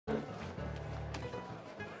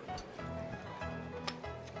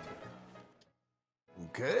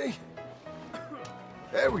Okay.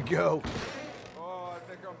 There we go. Oh, I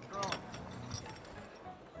think I'm drunk.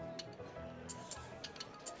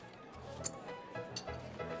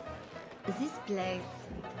 This place.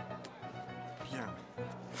 Bien.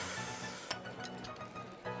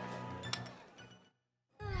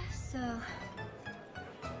 So,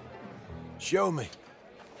 Show me.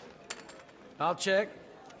 I'll check.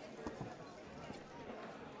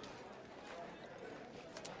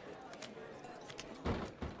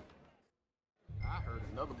 I heard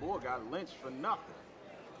another boy got lynched for nothing.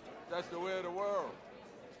 That's the way of the world.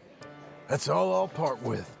 That's all I'll part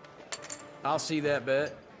with. I'll see that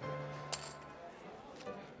bet.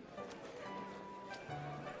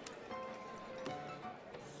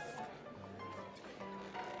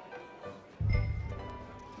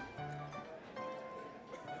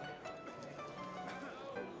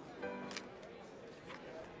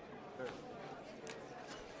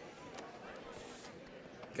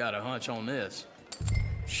 Got a hunch on this.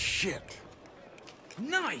 Shit.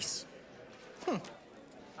 Nice! All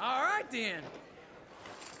right, then.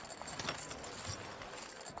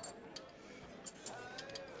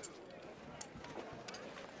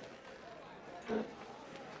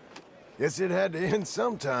 Guess it had to end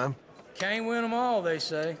sometime. Can't win them all, they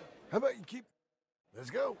say. How about you keep... Let's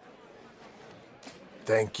go.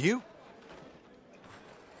 Thank you.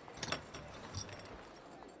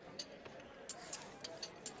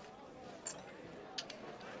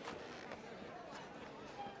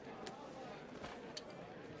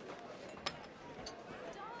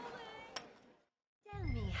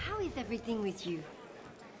 tell me, how is everything with you?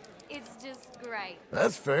 It's just great.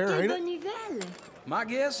 That's fair, Que ain't bonne it? nouvelle! My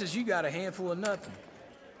guess is you got a handful of nothing.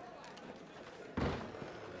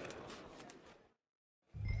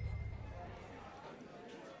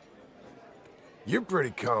 You're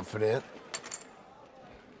pretty confident.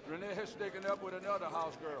 Renee has taken up with another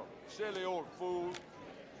house girl. Silly old fool.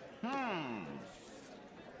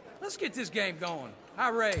 Let's get this game going. I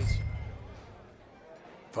raise.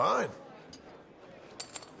 Fine.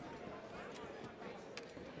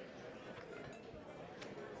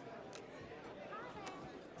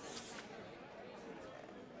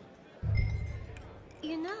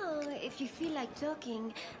 You know, if you feel like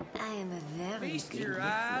talking, I am a very Feast good your listener.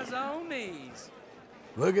 eyes on these.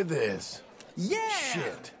 Look at this. Yeah!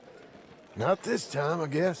 Shit. Not this time, I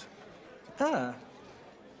guess. Huh.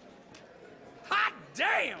 Hot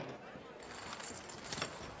damn!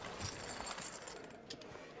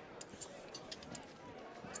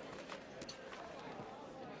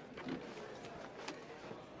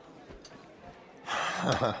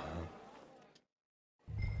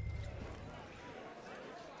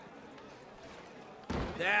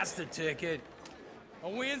 That's the ticket. A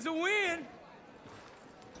win's a win.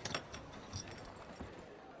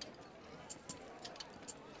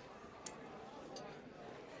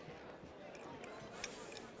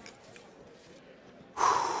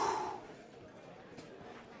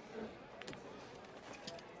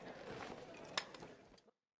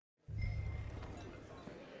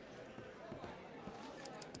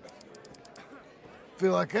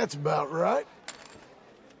 Feel like that's about right.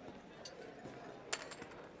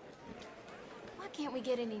 Why can't we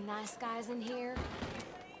get any nice guys in here?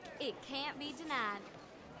 It can't be denied.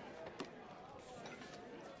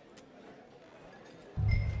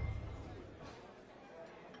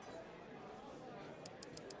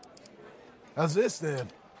 How's this then?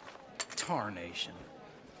 Tarnation.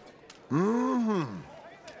 Mm-hmm.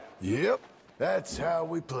 Yep, that's how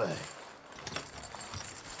we play.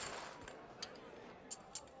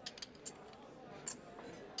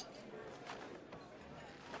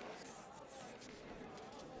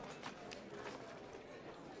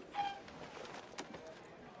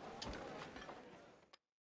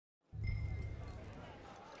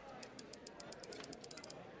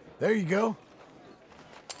 There you go.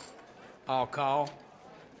 I'll call.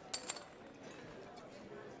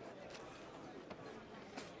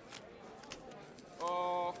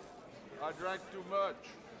 Oh, I drank too much.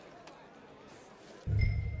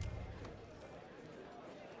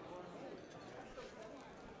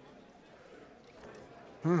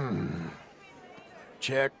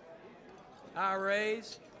 Check. I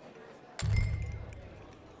raise.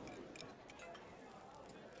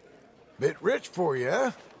 Bit rich for you,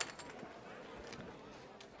 huh?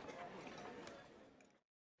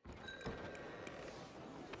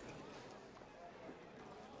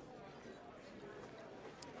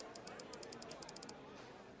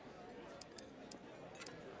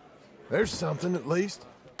 There's something, at least.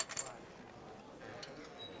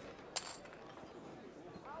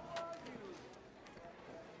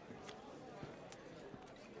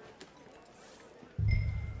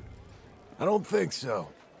 I don't think so.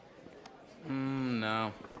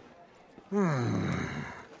 No.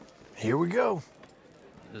 Here we go.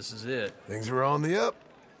 This is it. Things are on the up.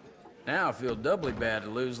 Now I feel doubly bad to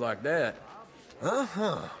lose like that.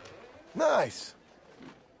 Uh-huh. Nice.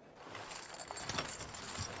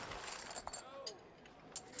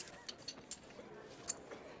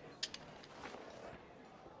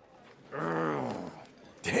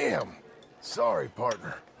 Damn. Sorry,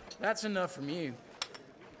 partner. That's enough from you.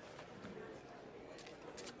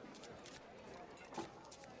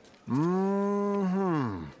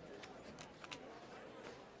 Mm-hmm.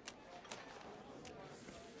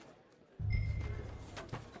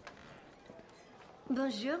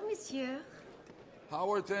 Bonjour, monsieur.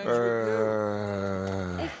 How are things with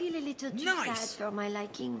you? I feel a little too Nice. sad for my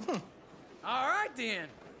liking. All right, then.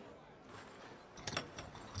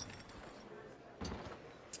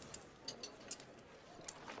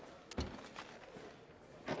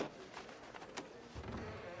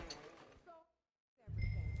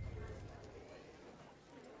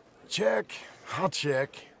 Check. I'll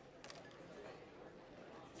check.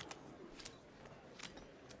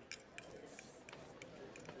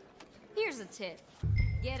 Here's a tip.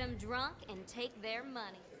 Get them drunk and take their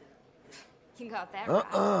money. You got that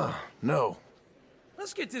right. No.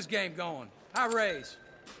 Let's get this game going. I raise.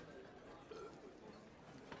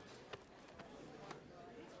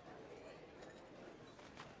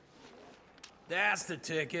 That's the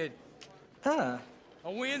ticket. Huh.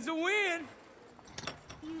 A win's a win.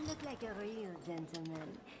 You look like a real gentleman,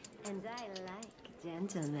 and I like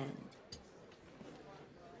gentlemen.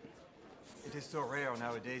 It is so rare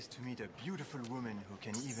nowadays to meet a beautiful woman who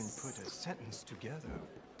can even put a sentence together.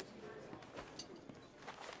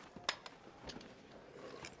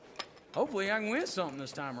 Hopefully I can win something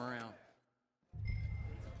this time around.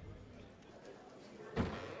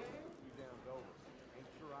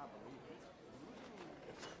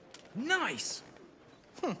 Nice!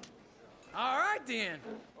 All right, then.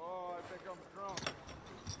 Oh, I think I'm drunk.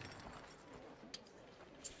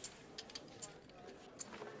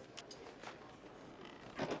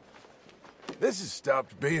 This has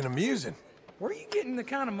stopped being amusing. Where are you getting the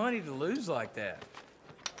kind of money to lose like that?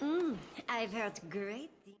 I've heard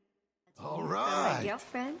great things All from my right.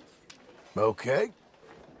 girlfriends. Okay.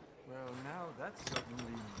 Well, now that's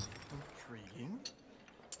certainly intriguing.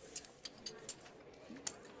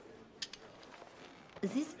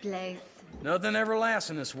 This place. Nothing ever lasts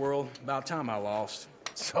in this world. About time I lost.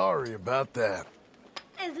 Sorry about that.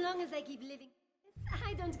 As long as I keep living,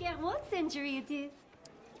 I don't care what century it is.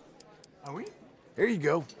 Are we? Here you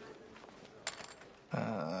go.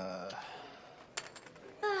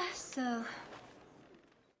 So.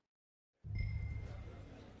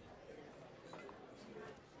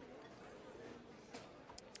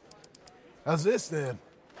 How's this then?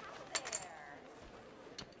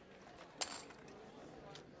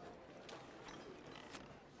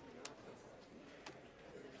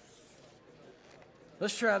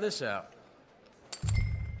 Let's try this out.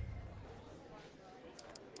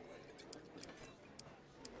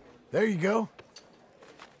 There you go.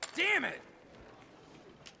 Damn it!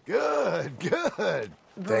 Good, good.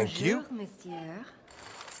 Thank you. Bonjour, monsieur.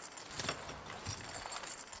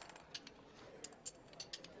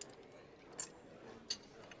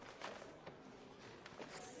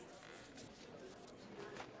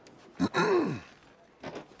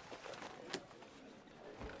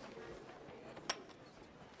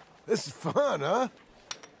 This is fun, huh?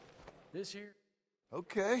 This here?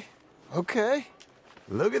 Okay, okay.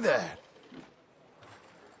 Look at that.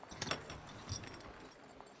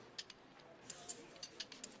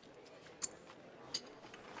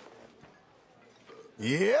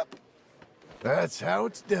 Yep. That's how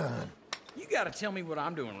it's done. You gotta tell me what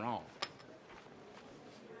I'm doing wrong.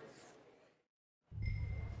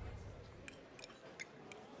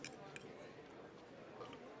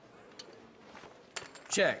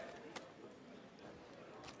 Check.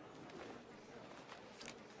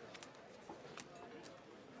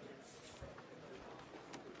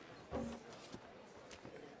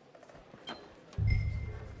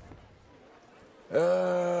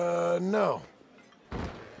 No.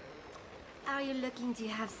 Are you looking to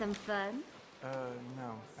have some fun?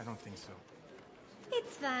 No, I don't think so.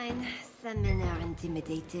 It's fine. Some men are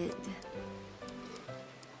intimidated.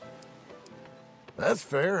 That's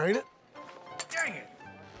fair, ain't it? Dang it!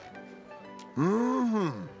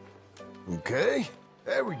 Mm-hmm. Okay,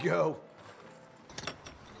 there we go.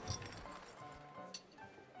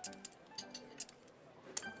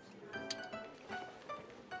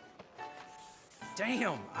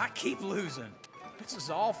 Damn, I keep losing. This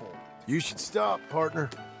is awful. You should stop, partner.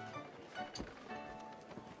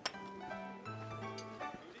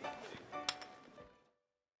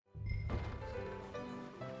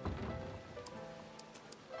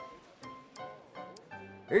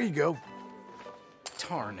 Here you go.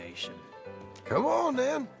 Tarnation. Come on,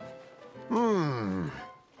 then.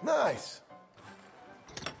 Nice.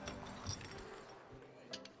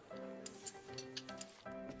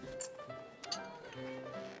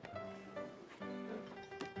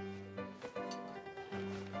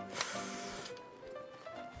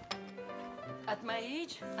 At my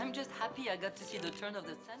age, I'm just happy I got to see the turn of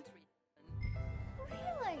the century.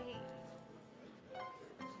 Really?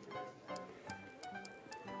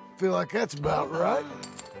 Feel like that's about right.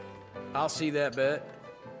 I'll see that bet.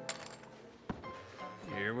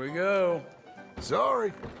 Here we go.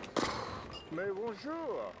 Sorry. Mais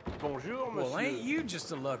bonjour. Bonjour, monsieur. Well, ain't you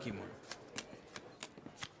just a lucky one?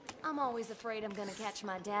 I'm always afraid I'm gonna catch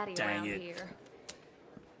my daddy Dang around it. here.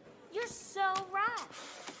 You're so right.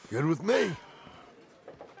 Good with me.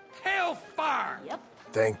 Hellfire! Yep.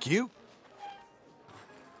 Thank you.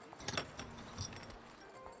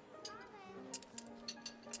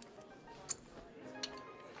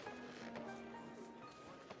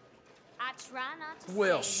 I try not to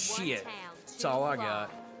Well, stay in shit. one town That's too all I long.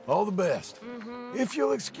 got. All the best. If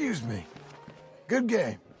you'll excuse me. Good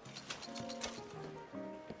game.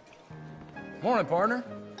 Morning, partner.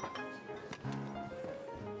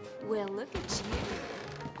 Well, look at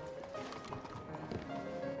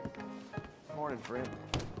you. Morning, friend.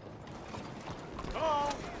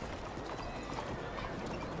 Oh!